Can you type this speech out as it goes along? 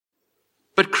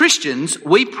But Christians,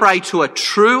 we pray to a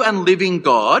true and living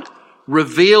God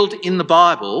revealed in the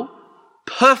Bible,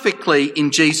 perfectly in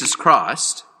Jesus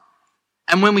Christ.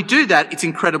 And when we do that, it's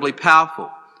incredibly powerful.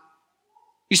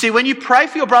 You see, when you pray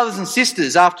for your brothers and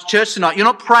sisters after church tonight, you're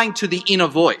not praying to the inner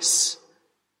voice.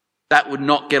 That would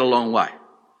not get a long way.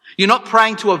 You're not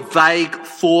praying to a vague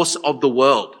force of the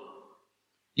world.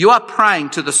 You are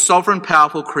praying to the sovereign,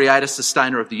 powerful creator,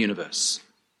 sustainer of the universe.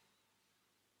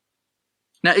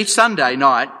 Now, each Sunday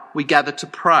night, we gather to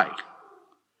pray.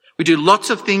 We do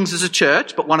lots of things as a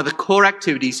church, but one of the core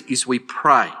activities is we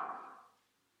pray.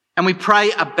 And we pray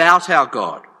about our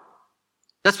God.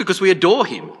 That's because we adore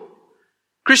him.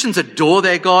 Christians adore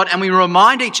their God, and we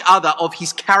remind each other of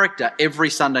his character every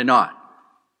Sunday night.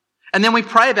 And then we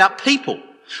pray about people.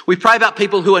 We pray about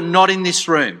people who are not in this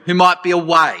room, who might be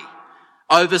away,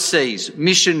 overseas,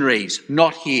 missionaries,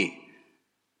 not here.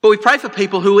 But we pray for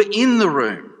people who are in the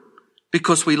room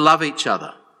because we love each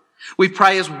other. We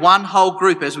pray as one whole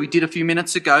group, as we did a few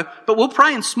minutes ago, but we'll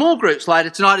pray in small groups later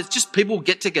tonight. It's just people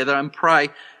get together and pray,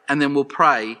 and then we'll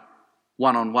pray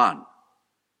one-on-one.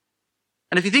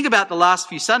 And if you think about the last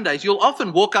few Sundays, you'll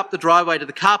often walk up the driveway to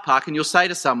the car park and you'll say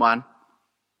to someone,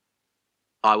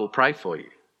 I will pray for you.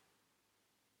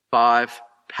 5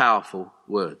 powerful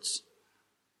words.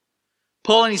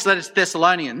 Paul in his letter to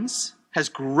Thessalonians has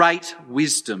great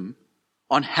wisdom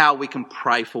on how we can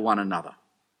pray for one another.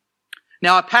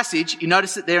 Now, our passage, you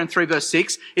notice it there in 3 verse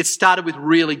 6, it started with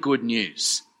really good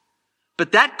news.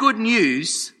 But that good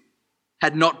news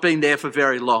had not been there for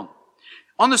very long.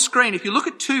 On the screen, if you look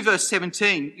at 2 verse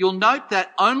 17, you'll note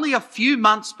that only a few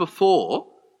months before,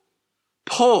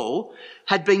 Paul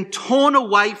had been torn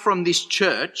away from this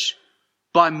church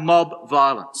by mob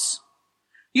violence.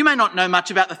 You may not know much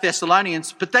about the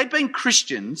Thessalonians, but they'd been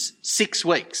Christians 6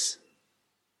 weeks,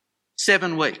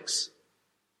 7 weeks.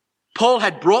 Paul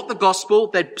had brought the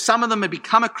gospel, some of them had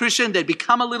become a Christian, they'd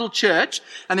become a little church,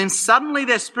 and then suddenly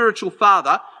their spiritual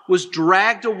father was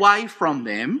dragged away from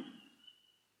them,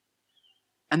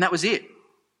 and that was it.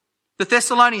 The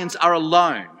Thessalonians are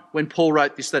alone when Paul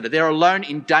wrote this letter. They're alone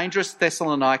in dangerous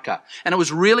Thessalonica, and it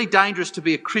was really dangerous to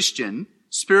be a Christian,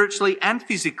 spiritually and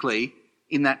physically,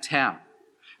 in that town.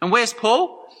 And where's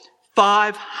Paul?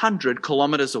 500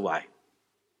 kilometres away.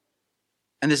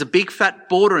 And there's a big fat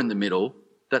border in the middle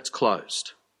that's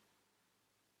closed.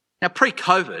 Now,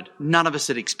 pre-COVID, none of us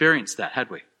had experienced that, had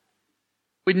we?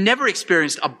 We'd never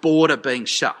experienced a border being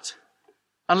shut.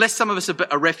 Unless some of us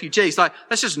are refugees.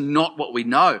 That's just not what we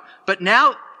know. But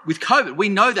now, with COVID, we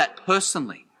know that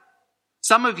personally.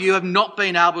 Some of you have not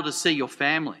been able to see your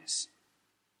families.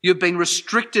 You've been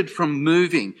restricted from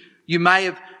moving. You may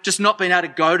have just not been able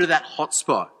to go to that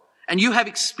hotspot. And you have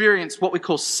experienced what we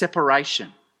call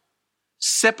separation.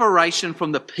 Separation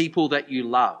from the people that you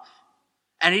love.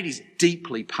 And it is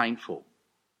deeply painful.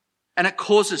 And it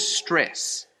causes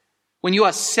stress. When you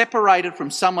are separated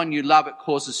from someone you love, it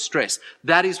causes stress.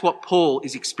 That is what Paul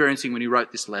is experiencing when he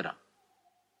wrote this letter.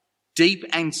 Deep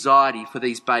anxiety for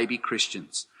these baby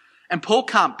Christians. And Paul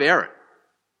can't bear it.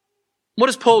 What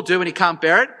does Paul do when he can't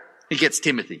bear it? He gets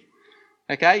Timothy.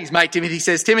 Okay, his mate Timothy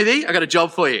says, Timothy, I've got a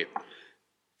job for you.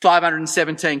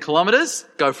 517 kilometres,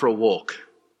 go for a walk.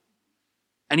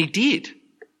 And he did.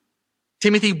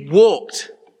 Timothy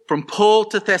walked from Paul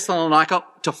to Thessalonica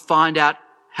to find out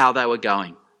how they were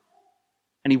going.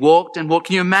 And he walked and walked.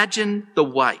 Can you imagine the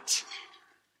wait?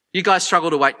 You guys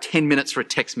struggle to wait 10 minutes for a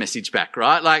text message back,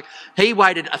 right? He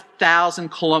waited 1,000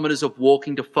 kilometres of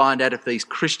walking to find out if these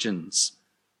Christians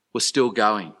were still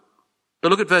going.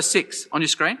 But look at verse 6 on your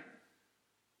screen.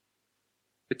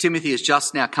 But Timothy has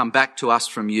just now come back to us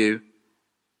from you,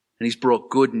 and he's brought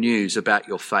good news about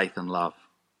your faith and love.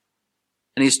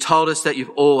 And he's told us that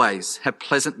you've always had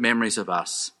pleasant memories of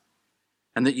us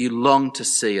and that you long to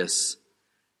see us,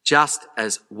 just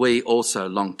as we also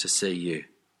long to see you.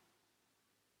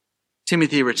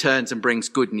 Timothy returns and brings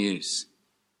good news.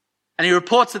 And he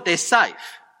reports that they're safe.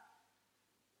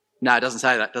 No, it doesn't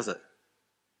say that, does it?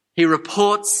 He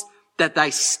reports that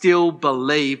they still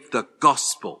believe the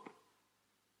gospel.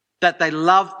 That they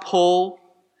love Paul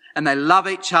and they love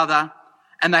each other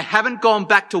and they haven't gone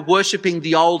back to worshipping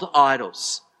the old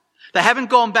idols. They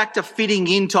haven't gone back to fitting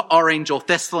into Orange or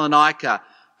Thessalonica.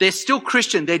 They're still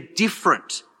Christian. They're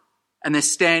different. And they're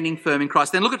standing firm in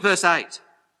Christ. Then look at verse 8.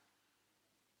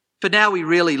 For now we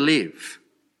really live,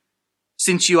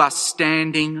 since you are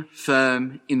standing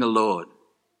firm in the Lord.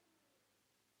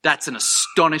 That's an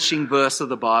astonishing verse of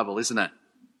the Bible, isn't it?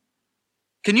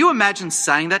 Can you imagine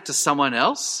saying that to someone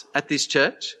else at this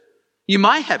church? You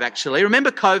may have actually.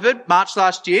 Remember COVID, March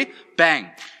last year? Bang,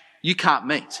 you can't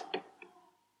meet.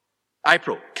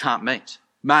 April, can't meet.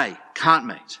 May, can't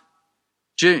meet.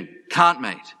 June, can't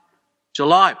meet.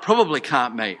 July, probably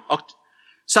can't meet.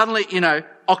 Suddenly,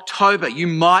 October, you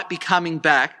might be coming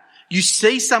back. You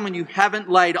see someone you haven't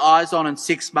laid eyes on in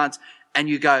 6 months and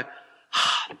you go,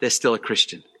 they're still a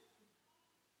Christian.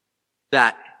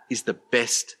 That is the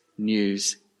best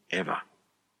news ever.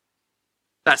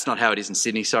 That's not how it is in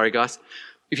Sydney, sorry guys.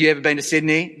 If you've ever been to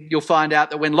Sydney, you'll find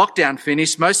out that when lockdown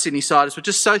finished, most Sydney-siders were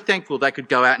just so thankful they could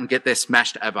go out and get their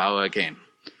smashed avo again.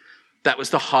 That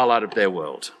was the highlight of their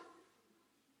world.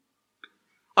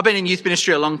 I've been in youth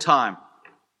ministry a long time.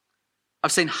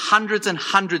 I've seen hundreds and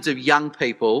hundreds of young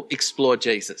people explore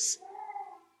Jesus.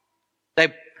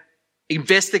 They've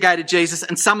investigated Jesus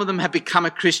and some of them have become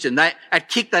a Christian. At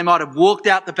Kick, they might have walked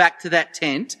out the back to that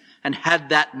tent and had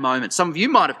that moment. Some of you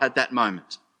might have had that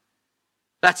moment.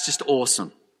 That's just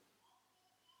awesome.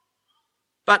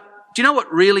 But do you know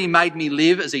what really made me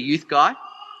live as a youth guy?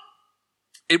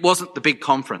 It wasn't the big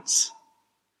conference.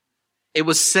 It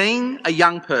was seeing a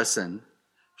young person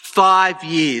 5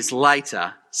 years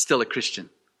later still a Christian.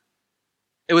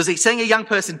 It was seeing a young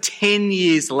person 10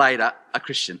 years later a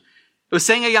Christian. It was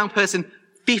seeing a young person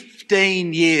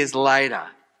 15 years later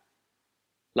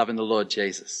loving the Lord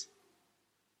Jesus.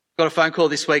 Got a phone call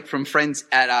this week from friends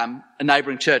at a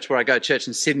neighbouring church where I go to church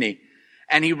in Sydney.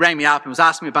 And he rang me up and was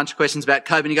asking me a bunch of questions about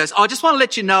COVID. And he goes, I just want to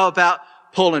let you know about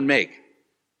Paul and Meg.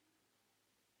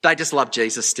 They just love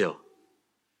Jesus still.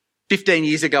 15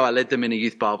 years ago, I led them in a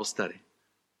youth Bible study.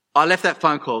 I left that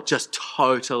phone call just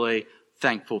totally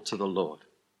thankful to the Lord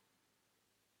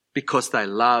because they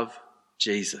love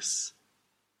Jesus.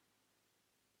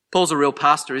 Paul's a real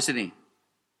pastor, isn't he?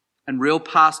 And real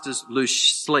pastors lose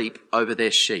sleep over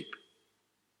their sheep.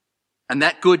 And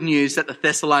that good news that the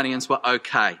Thessalonians were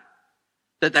okay,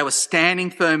 that they were standing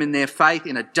firm in their faith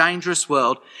in a dangerous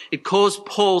world, it caused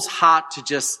Paul's heart to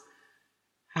just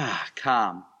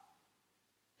calm.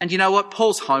 And you know what?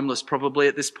 Paul's homeless probably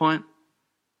at this point.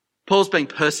 Paul's being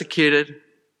persecuted.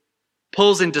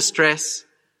 Paul's in distress.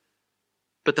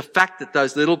 But the fact that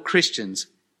those little Christians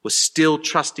were still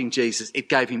trusting Jesus, it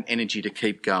gave him energy to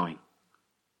keep going.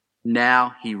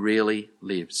 Now he really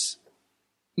lives.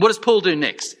 What does Paul do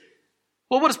next?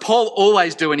 Well, what does Paul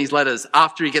always do in his letters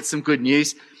after he gets some good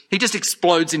news? He just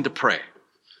explodes into prayer.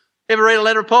 Ever read a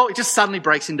letter of Paul? He just suddenly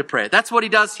breaks into prayer. That's what he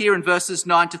does here in verses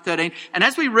 9 to 13. And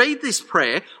as we read this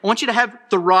prayer, I want you to have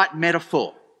the right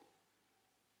metaphor.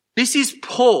 This is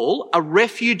Paul, a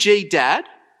refugee dad,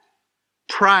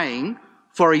 praying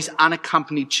for his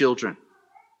unaccompanied children.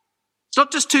 It's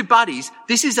not just two buddies.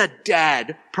 This is a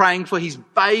dad praying for his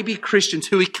baby Christians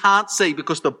who he can't see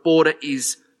because the border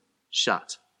is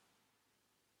shut.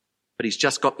 But he's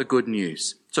just got the good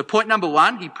news. So point number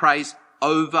 1, he prays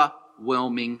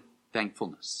overwhelming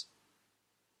thankfulness.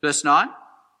 Verse 9,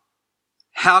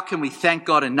 how can we thank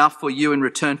God enough for you in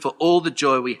return for all the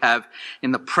joy we have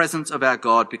in the presence of our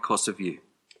God because of you?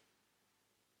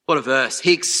 What a verse.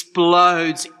 He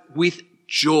explodes with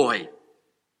joy.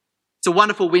 It's a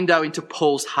wonderful window into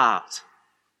Paul's heart.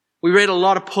 We read a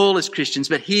lot of Paul as Christians,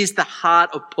 but here's the heart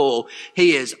of Paul.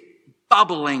 He is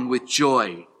bubbling with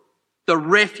joy. The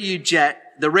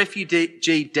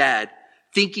refugee dad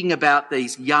thinking about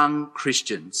these young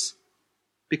Christians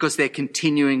because they're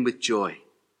continuing with joy.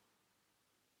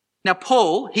 Now,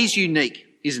 Paul, he's unique,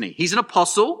 isn't he? He's an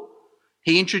apostle.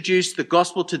 He introduced the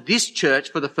gospel to this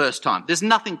church for the first time. There's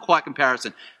nothing quite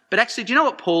comparison. But actually, do you know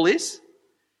what Paul is?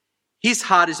 His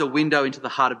heart is a window into the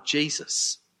heart of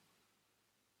Jesus.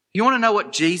 You want to know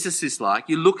what Jesus is like?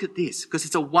 You look at this because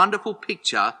it's a wonderful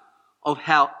picture of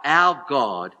how our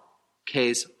God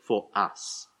cares for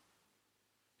us.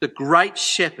 The great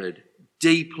shepherd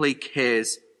deeply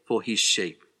cares for his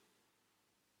sheep.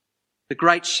 The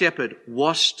great shepherd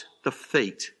washed the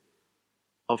feet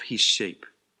of his sheep.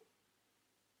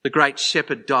 The great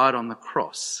shepherd died on the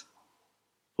cross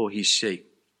for his sheep.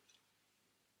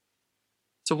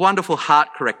 It's a wonderful heart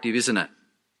corrective, isn't it?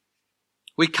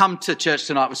 We come to church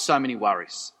tonight with so many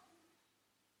worries.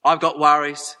 I've got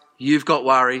worries, you've got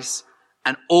worries,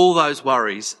 and all those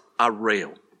worries are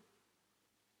real.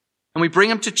 And we bring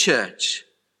them to church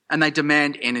and they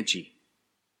demand energy.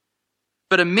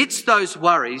 But amidst those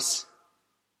worries,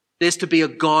 there's to be a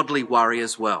godly worry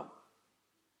as well.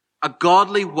 A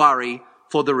godly worry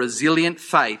for the resilient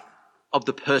faith of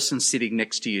the person sitting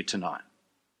next to you tonight.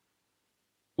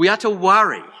 We are to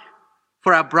worry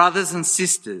for our brothers and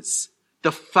sisters,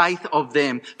 the faith of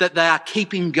them, that they are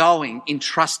keeping going in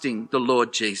trusting the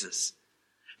Lord Jesus.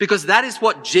 Because that is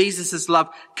what Jesus' love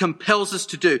compels us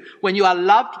to do. When you are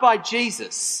loved by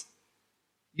Jesus,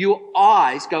 your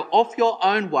eyes go off your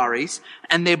own worries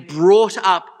and they're brought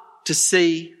up to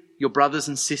see your brothers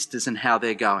and sisters and how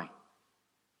they're going.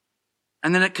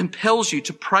 And then it compels you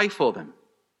to pray for them.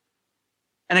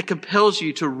 And it compels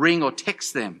you to ring or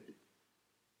text them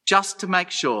just to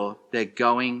make sure they're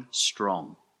going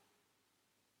strong.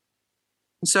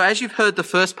 And so as you've heard the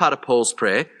first part of Paul's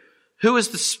prayer, who has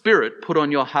the Spirit put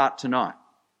on your heart tonight?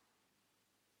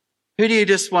 Who do you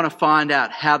just want to find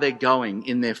out how they're going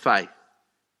in their faith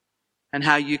and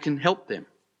how you can help them?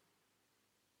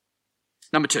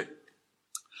 Number 2,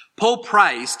 Paul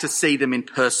prays to see them in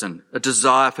person, a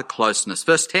desire for closeness.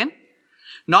 Verse 10,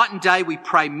 night and day we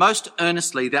pray most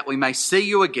earnestly that we may see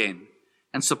you again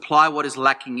and supply what is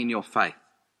lacking in your faith.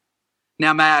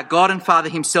 Now may our God and Father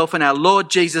himself and our Lord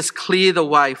Jesus clear the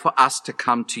way for us to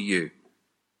come to you.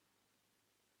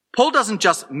 Paul doesn't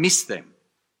just miss them.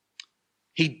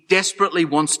 He desperately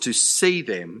wants to see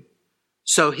them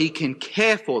so he can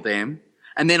care for them.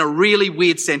 And then a really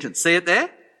weird sentence. See it there?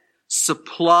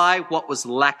 Supply what was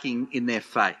lacking in their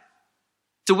faith.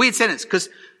 It's a weird sentence because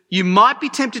you might be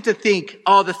tempted to think,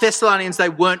 oh, the Thessalonians, they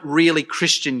weren't really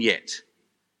Christian yet.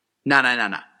 No.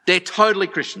 They're totally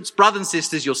Christians. Brothers and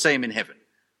sisters, you'll see them in heaven.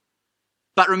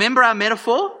 But remember our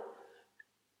metaphor?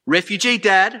 Refugee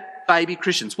dad, baby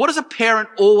Christians. What is a parent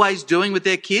always doing with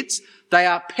their kids?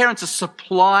 Parents are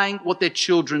supplying what their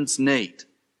children's need.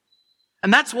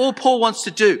 And that's all Paul wants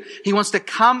to do. He wants to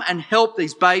come and help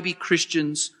these baby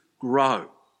Christians grow.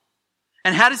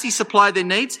 And how does he supply their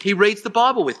needs? He reads the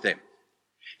Bible with them.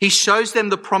 He shows them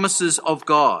the promises of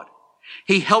God.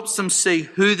 He helps them see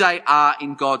who they are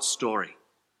in God's story.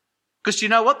 Because you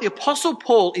know what? The Apostle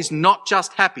Paul is not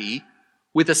just happy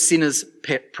with a sinner's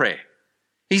prayer.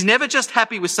 He's never just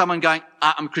happy with someone going,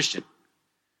 I'm a Christian.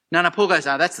 No, Paul goes,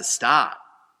 no, that's the start.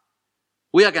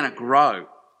 We are going to grow.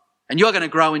 And you're going to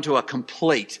grow into a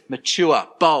complete, mature,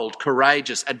 bold,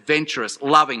 courageous, adventurous,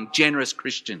 loving, generous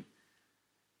Christian.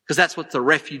 Because that's what the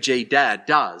refugee dad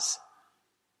does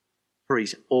for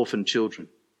his orphan children.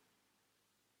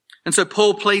 And so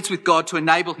Paul pleads with God to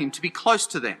enable him to be close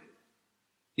to them.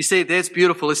 You see, that's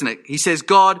beautiful, isn't it? He says,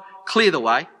 God, clear the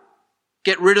way.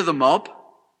 Get rid of the mob.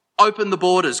 Open the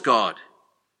borders, God.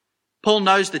 Paul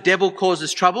knows the devil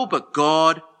causes trouble, but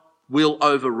God will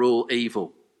overrule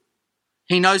evil.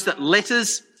 He knows that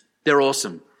letters, they're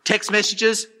awesome. Text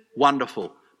messages,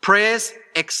 wonderful. Prayers,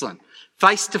 excellent.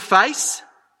 Face to face,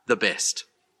 the best.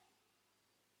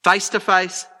 Face to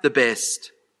face, the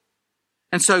best.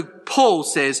 And so Paul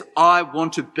says, I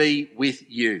want to be with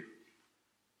you.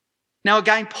 Now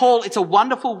again, Paul, it's a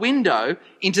wonderful window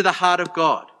into the heart of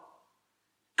God.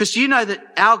 Because you know that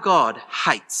our God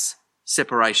hates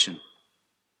separation.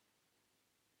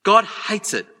 God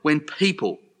hates it when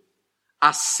people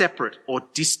are separate or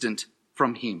distant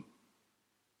from him.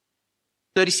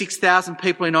 36,000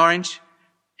 people in Orange,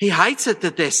 he hates it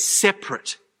that they're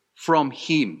separate from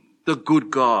him, the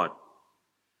good God.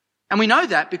 And we know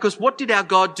that because what did our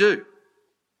God do?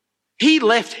 He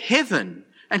left heaven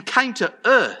and came to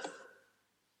earth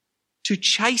to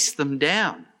chase them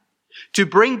down, to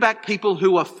bring back people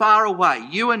who are far away,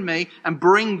 you and me, and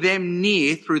bring them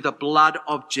near through the blood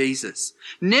of Jesus.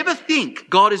 Never think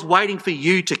God is waiting for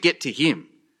you to get to him.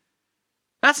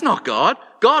 That's not God.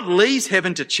 God leaves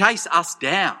heaven to chase us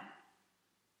down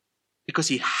because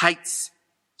he hates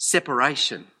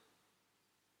separation.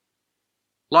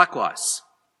 Likewise,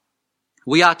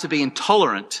 we are to be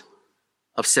intolerant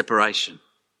of separation.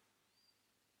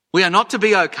 We are not to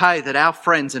be okay that our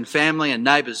friends and family and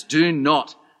neighbours do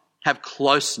not have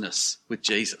closeness with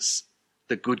Jesus,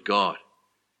 the good God.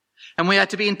 And we are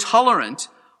to be intolerant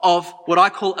of what I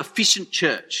call efficient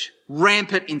church,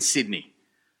 rampant in Sydney.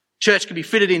 Church can be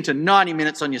fitted into 90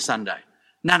 minutes on your Sunday.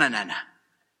 No.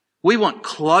 We want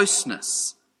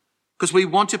closeness because we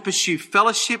want to pursue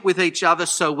fellowship with each other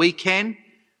so we can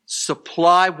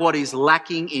supply what is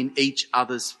lacking in each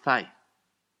other's faith.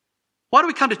 Why do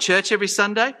we come to church every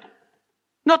Sunday?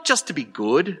 Not just to be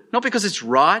good, not because it's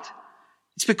right.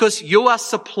 It's because you are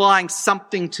supplying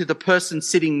something to the person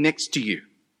sitting next to you.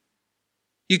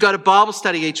 You go to Bible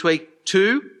study each week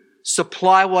to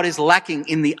supply what is lacking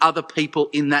in the other people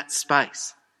in that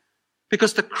space.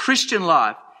 Because the Christian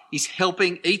life is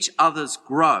helping each others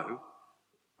grow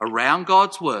around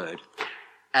God's word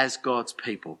as God's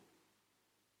people.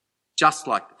 Just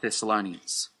like the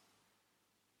Thessalonians.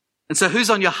 And so who's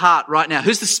on your heart right now?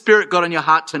 Who's the Spirit got on your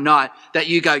heart tonight that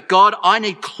you go, God, I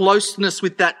need closeness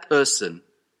with that person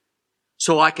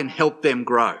so I can help them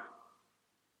grow?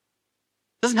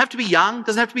 Doesn't have to be young,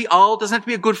 doesn't have to be old, doesn't have to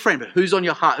be a good friend, but who's on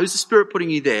your heart? Who's the Spirit putting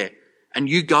you there? And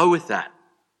you go with that.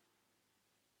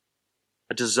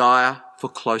 A desire for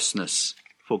closeness,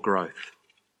 for growth.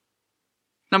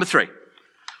 Number 3,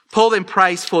 Paul then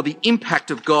prays for the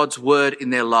impact of God's word in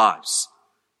their lives.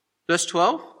 Verse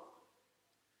 12.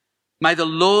 May the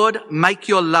Lord make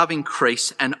your love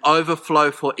increase and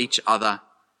overflow for each other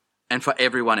and for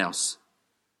everyone else,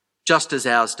 just as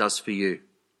ours does for you.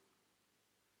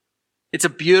 It's a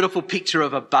beautiful picture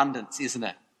of abundance, isn't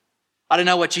it? I don't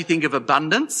know what you think of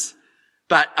abundance,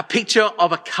 but a picture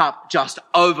of a cup just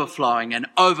overflowing and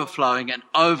overflowing and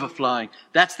overflowing.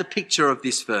 That's the picture of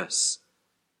this verse.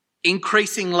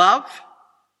 Increasing love,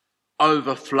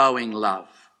 overflowing love.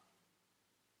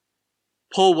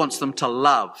 Paul wants them to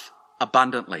love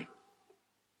abundantly.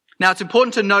 Now, it's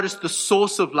important to notice the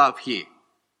source of love here.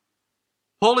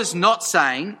 Paul is not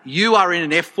saying you are in an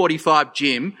F45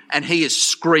 gym and he is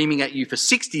screaming at you for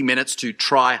 60 minutes to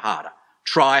try harder,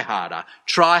 try harder,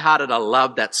 try harder to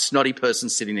love that snotty person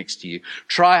sitting next to you.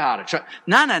 Try harder.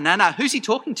 No. Who's he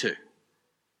talking to?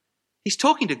 He's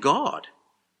talking to God.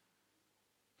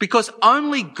 Because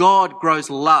only God grows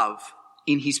love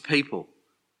in his people.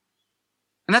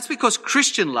 And that's because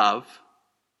Christians love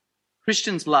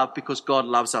because God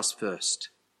loves us first.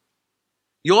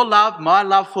 Your love, my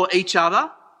love for each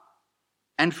other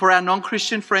and for our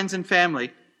non-Christian friends and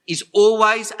family is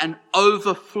always an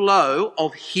overflow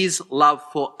of his love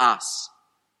for us.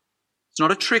 It's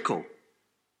not a trickle.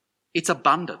 It's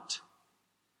abundant.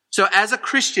 So as a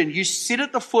Christian, you sit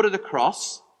at the foot of the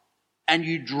cross and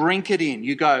you drink it in.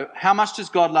 You go, how much does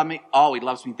God love me? Oh, he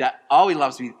loves me that. Oh, he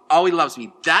loves me. Oh, he loves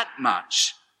me that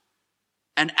much.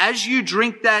 And as you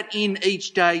drink that in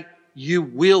each day, you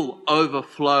will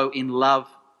overflow in love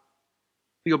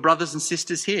for your brothers and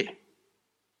sisters here.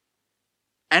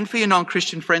 And for your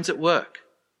non-Christian friends at work.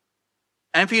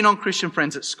 And for your non-Christian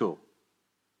friends at school.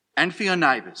 And for your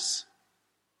neighbours.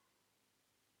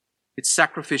 It's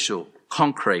sacrificial,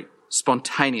 concrete,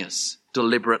 spontaneous,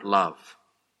 deliberate love.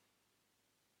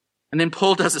 And then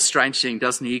Paul does a strange thing,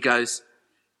 doesn't he? He goes,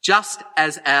 just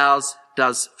as ours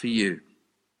does for you.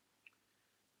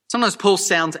 Sometimes Paul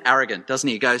sounds arrogant, doesn't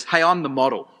he? He goes, hey, I'm the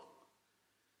model.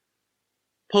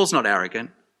 Paul's not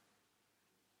arrogant.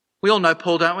 We all know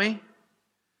Paul, don't we?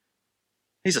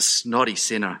 He's a snotty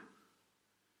sinner.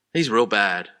 He's real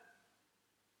bad.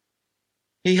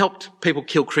 He helped people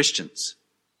kill Christians.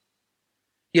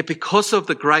 Yet because of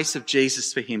the grace of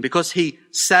Jesus for him, because he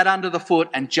sat under the foot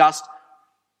and just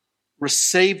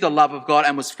received the love of God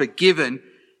and was forgiven,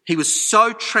 he was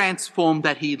so transformed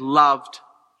that he loved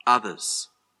others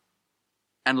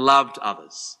and loved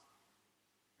others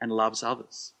and loves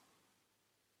others.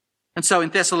 And so in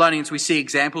Thessalonians we see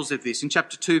examples of this. In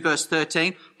chapter 2 verse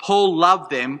 13, Paul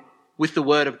loved them with the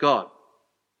word of God.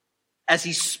 As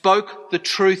he spoke the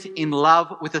truth in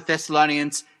love with the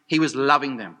Thessalonians, he was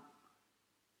loving them.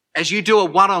 As you do a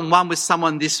one-on-one with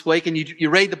someone this week and you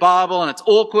read the Bible and it's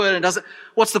awkward and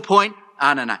what's the point?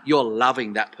 No. You're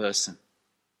loving that person.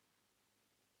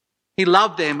 He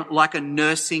loved them like a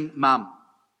nursing mum.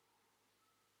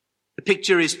 The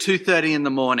picture is 2:30 in the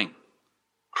morning,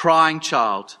 crying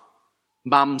child,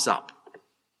 mum's up.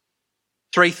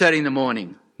 3:30 in the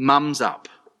morning, mum's up.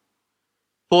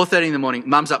 4:30 in the morning,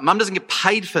 mum's up. Mum doesn't get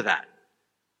paid for that.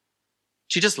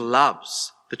 She just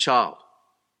loves the child.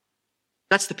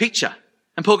 That's the picture.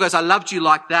 And Paul goes, I loved you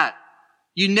like that.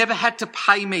 You never had to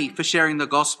pay me for sharing the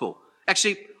gospel.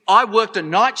 Actually, I worked a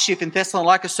night shift in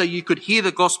Thessalonica so you could hear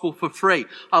the gospel for free.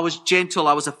 I was gentle,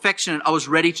 I was affectionate, I was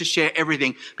ready to share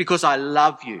everything because I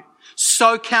love you.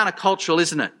 So countercultural,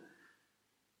 isn't it?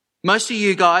 Most of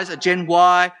you guys are Gen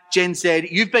Y, Gen Z.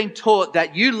 You've been taught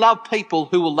that you love people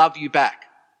who will love you back.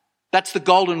 That's the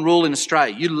golden rule in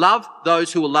Australia. You love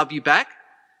those who will love you back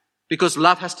because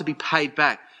love has to be paid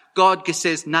back. God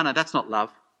says, no, that's not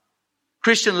love.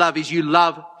 Christian love is you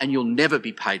love and you'll never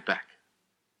be paid back.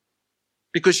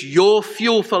 Because your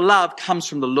fuel for love comes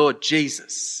from the Lord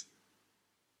Jesus.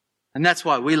 And that's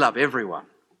why we love everyone.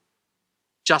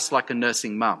 Just like a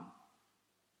nursing mum.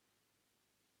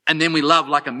 And then we love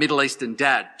like a Middle Eastern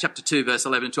dad. Chapter 2, verse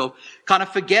 11 and 12. Kind of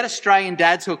forget Australian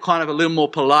dads who are kind of a little more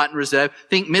polite and reserved.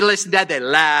 Think Middle Eastern dad, they're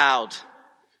loud.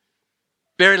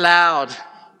 Very loud.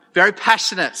 Very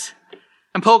passionate.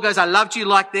 And Paul goes, I loved you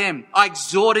like them. I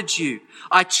exhorted you.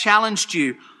 I challenged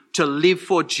you to live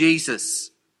for Jesus.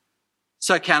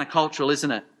 So countercultural,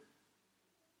 isn't it?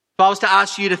 If I was to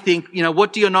ask you to think,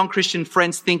 what do your non-Christian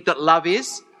friends think that love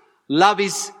is? Love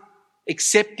is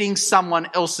accepting someone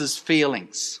else's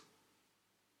feelings,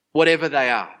 whatever they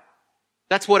are.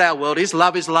 That's what our world is.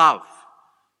 Love is love.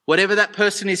 Whatever that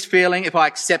person is feeling, if I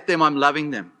accept them, I'm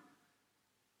loving them.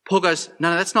 Paul goes,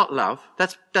 no, that's not love.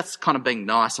 That's kind of being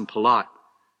nice and polite.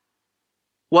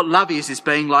 What love is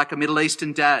being like a Middle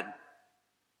Eastern dad.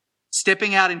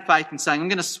 Stepping out in faith and saying, I'm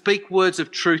going to speak words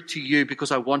of truth to you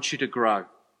because I want you to grow.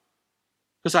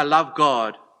 Because I love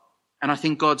God and I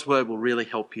think God's word will really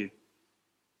help you.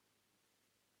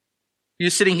 You're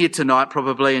sitting here tonight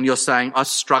probably and you're saying, I'm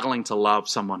struggling to love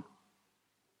someone.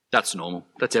 That's normal.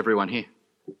 That's everyone here.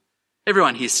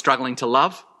 Everyone here is struggling to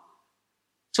love.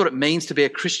 That's what it means to be a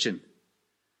Christian.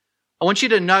 I want you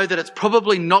to know that it's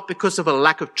probably not because of a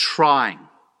lack of trying.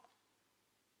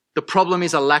 The problem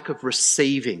is a lack of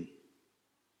receiving.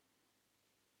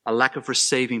 A lack of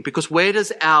receiving. Because where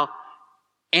does our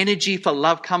energy for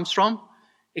love comes from?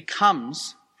 It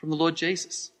comes from the Lord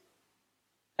Jesus.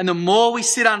 And the more we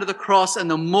sit under the cross and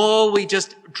the more we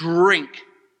just drink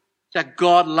that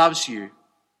God loves you,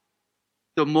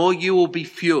 the more you will be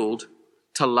fueled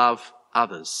to love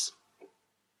others.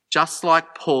 Just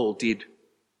like Paul did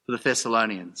for the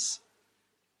Thessalonians.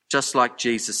 Just like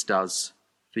Jesus does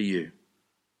for you.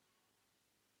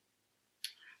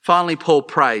 Finally, Paul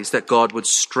prays that God would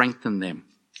strengthen them.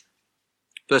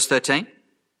 Verse 13.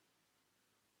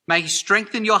 May he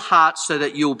strengthen your hearts so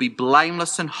that you will be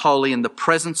blameless and holy in the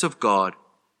presence of God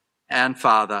and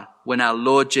Father when our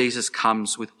Lord Jesus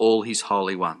comes with all his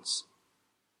holy ones.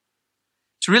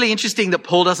 It's really interesting that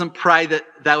Paul doesn't pray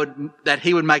that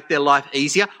he would make their life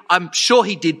easier. I'm sure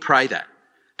he did pray that,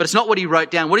 but it's not what he wrote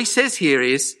down. What he says here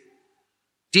is,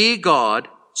 dear God,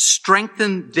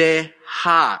 strengthen their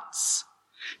hearts.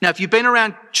 Now, if you've been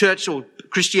around church or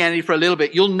Christianity for a little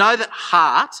bit, you'll know that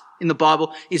heart in the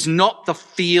Bible is not the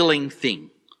feeling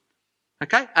thing.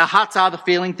 Okay? Our hearts are the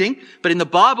feeling thing, but in the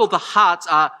Bible, the hearts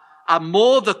are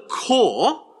more the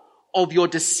core of your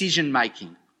decision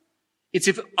making. It's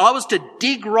if I was to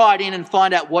dig right in and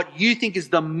find out what you think is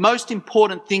the most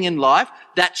important thing in life,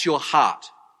 that's your heart.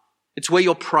 It's where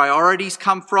your priorities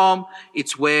come from.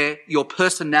 It's where your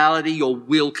personality, your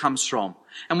will comes from.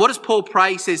 And what does Paul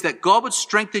pray? He says that God would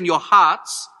strengthen your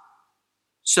hearts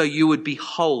so you would be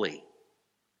holy.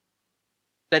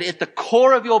 That at the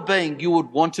core of your being, you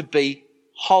would want to be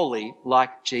holy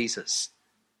like Jesus.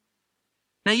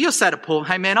 Now you'll say to Paul,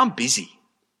 hey man, I'm busy.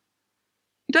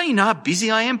 Don't you know how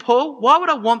busy I am, Paul? Why would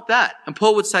I want that? And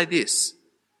Paul would say this,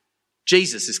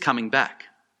 Jesus is coming back.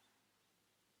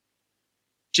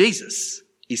 Jesus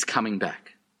is coming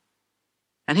back.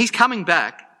 And he's coming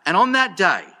back, and on that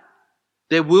day,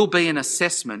 there will be an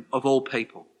assessment of all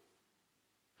people.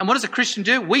 And what does a Christian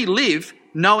do? We live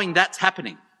knowing that's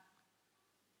happening.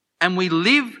 And we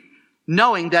live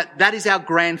knowing that that is our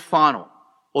grand final,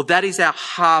 or that is our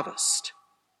harvest.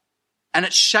 And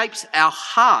it shapes our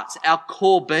hearts, our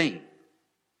core being.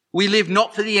 We live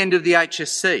not for the end of the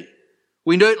HSC.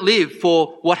 We don't live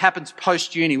for what happens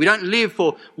post-uni. We don't live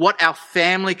for what our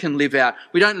family can live out.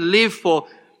 We don't live for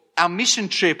our mission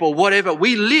trip or whatever.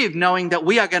 We live knowing that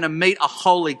we are going to meet a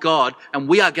holy God and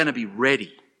we are going to be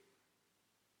ready.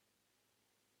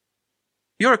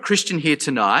 You're a Christian here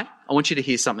tonight. I want you to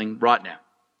hear something right now.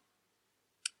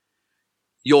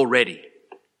 You're ready.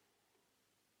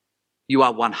 You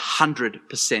are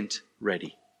 100%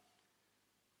 ready.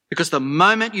 Because the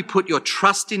moment you put your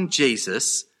trust in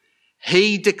Jesus,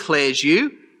 he declares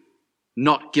you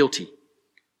not guilty.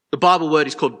 The Bible word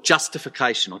is called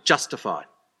justification or justified.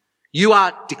 You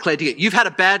are declared guilty. You've had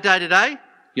a bad day today,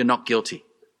 you're not guilty.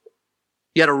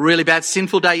 You had a really bad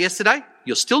sinful day yesterday,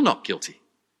 you're still not guilty.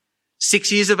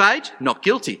 6 years of age, not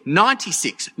guilty.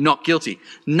 96, not guilty.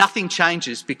 Nothing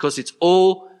changes because it's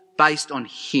all based on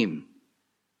him.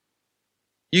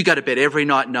 You go to bed every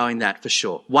night knowing that for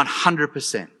sure,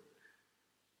 100%.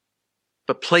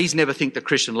 But please never think the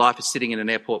Christian life is sitting in an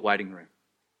airport waiting room.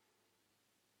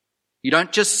 You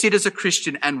don't just sit as a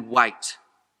Christian and wait,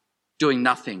 doing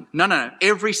nothing. No.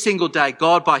 Every single day,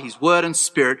 God, by his word and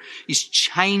spirit, is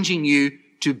changing you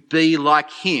to be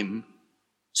like him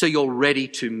so you're ready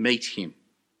to meet him.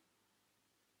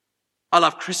 I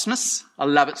love Christmas. I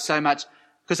love it so much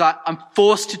because I'm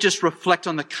forced to just reflect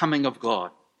on the coming of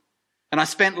God. And I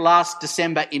spent last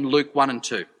December in Luke 1 and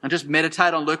 2. I just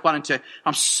meditate on Luke 1 and 2.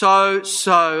 I'm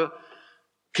so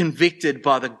convicted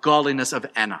by the godliness of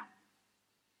Anna.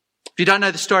 If you don't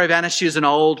know the story of Anna, she was an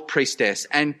old priestess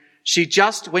and she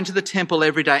just went to the temple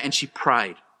every day and she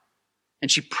prayed. And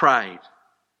she prayed.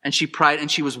 And she prayed and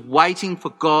she was waiting for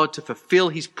God to fulfill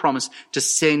his promise to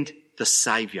send the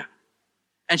Saviour.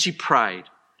 And she prayed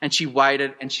and she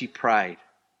waited and she prayed.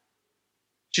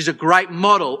 She's a great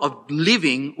model of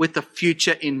living with the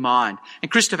future in mind. And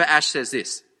Christopher Ash says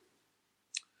this.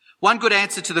 One good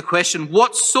answer to the question,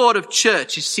 what sort of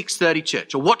church is 630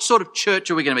 Church? Or what sort of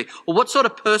church are we going to be? Or what sort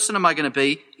of person am I going to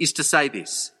be? Is to say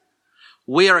this.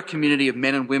 We are a community of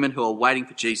men and women who are waiting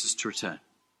for Jesus to return.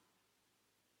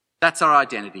 That's our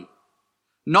identity.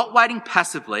 Not waiting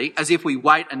passively as if we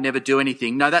wait and never do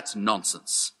anything. No, that's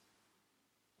nonsense.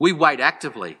 We wait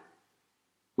actively.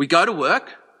 We go to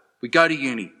work, we go to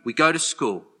uni, we go to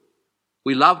school.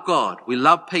 We love God, we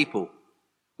love people.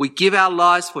 We give our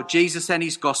lives for Jesus and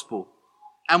his gospel.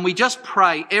 And we just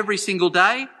pray every single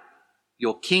day,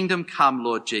 your kingdom come,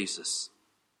 Lord Jesus.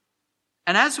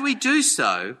 And as we do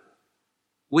so,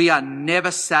 we are never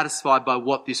satisfied by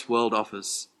what this world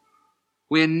offers.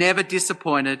 We are never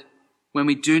disappointed when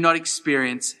we do not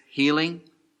experience healing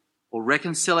or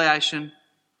reconciliation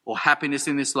or happiness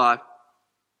in this life,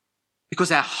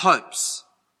 because our hopes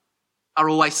are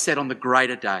always set on the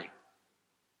greater day,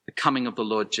 the coming of the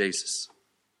Lord Jesus.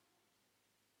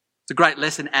 It's a great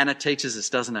lesson Anna teaches us,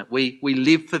 doesn't it? We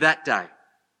live for that day.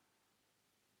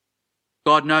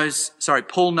 Paul knows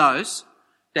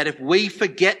that if we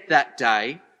forget that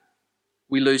day,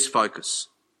 we lose focus.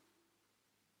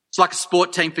 It's like a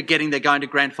sport team forgetting they're going to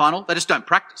grand final. They just don't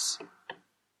practice.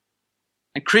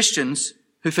 And Christians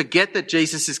who forget that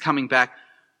Jesus is coming back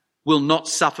will not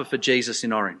suffer for Jesus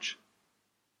in orange.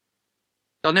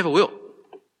 They never will.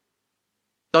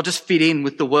 They'll just fit in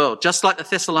with the world, just like the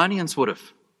Thessalonians would have.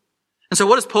 And so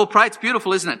what does Paul pray? It's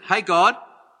beautiful, isn't it? Hey, God,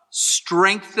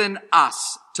 strengthen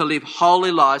us to live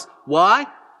holy lives. Why?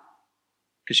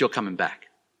 Because you're coming back.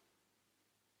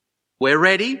 We're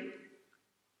ready.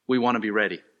 We want to be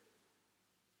ready.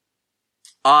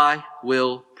 I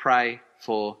will pray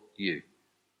for you.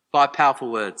 5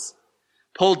 powerful words.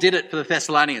 Paul did it for the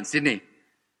Thessalonians, didn't he?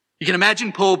 You can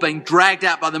imagine Paul being dragged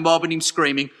out by the mob and him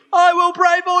screaming, I will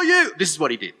pray for you. This is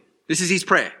what he did. This is his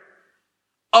prayer.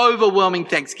 Overwhelming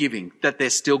thanksgiving that they're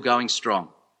still going strong.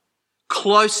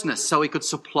 Closeness so he could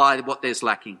supply what there's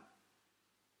lacking.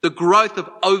 The growth of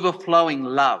overflowing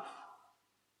love.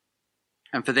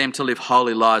 And for them to live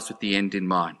holy lives with the end in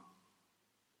mind.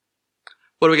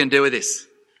 What are we going to do with this?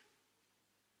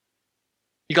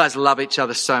 You guys love each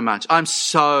other so much.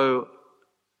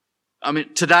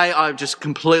 Today I'm just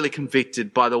completely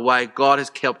convicted by the way God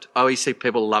has helped OEC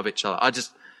people love each other.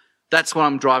 That's what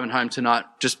I'm driving home tonight,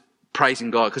 just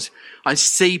praising God, because I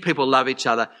see people love each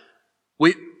other.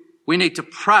 We need to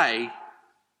pray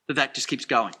that just keeps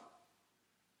going.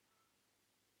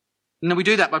 And then we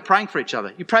do that by praying for each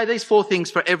other. You pray these 4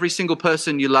 things for every single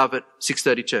person you love at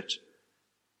 6:30 Church.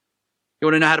 You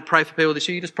want to know how to pray for people this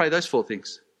year? You just pray those 4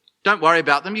 things. Don't worry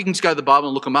about them. You can just go to the Bible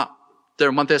and look them up. They're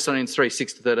in 1 Thessalonians 3,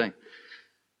 6-13.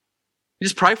 You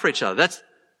just pray for each other.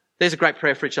 There's a great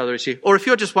prayer for each other this year. Or if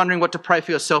you're just wondering what to pray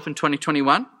for yourself in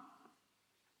 2021,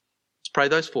 just pray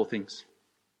those 4 things.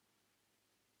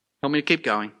 Help me to keep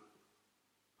going.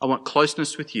 I want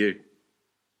closeness with you.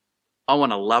 I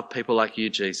want to love people like you,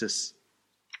 Jesus.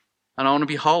 And I want to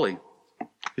be holy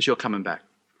because you're coming back.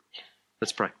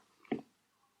 Let's pray.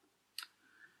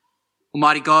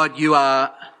 Almighty God, you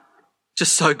are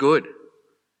just so good.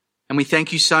 And we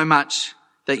thank you so much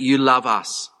that you love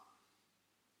us.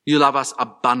 You love us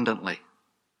abundantly,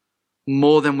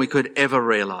 more than we could ever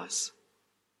realize.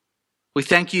 We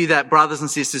thank you that brothers and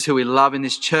sisters who we love in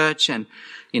this church and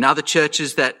in other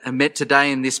churches that are met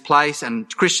today in this place,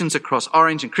 and Christians across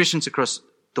Orange and Christians across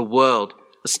the world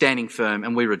are standing firm,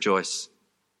 and we rejoice.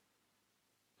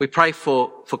 We pray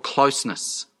for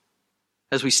closeness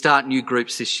as we start new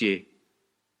groups this year,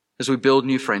 as we build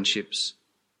new friendships.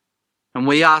 And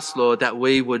we ask, Lord, that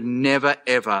we would never,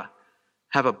 ever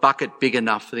have a bucket big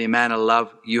enough for the amount of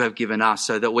love you have given us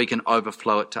so that we can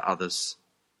overflow it to others,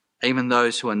 even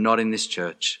those who are not in this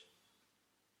church.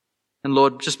 And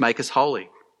Lord, just make us holy,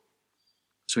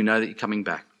 so we know that you're coming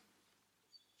back.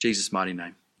 In Jesus' mighty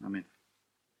name. Amen.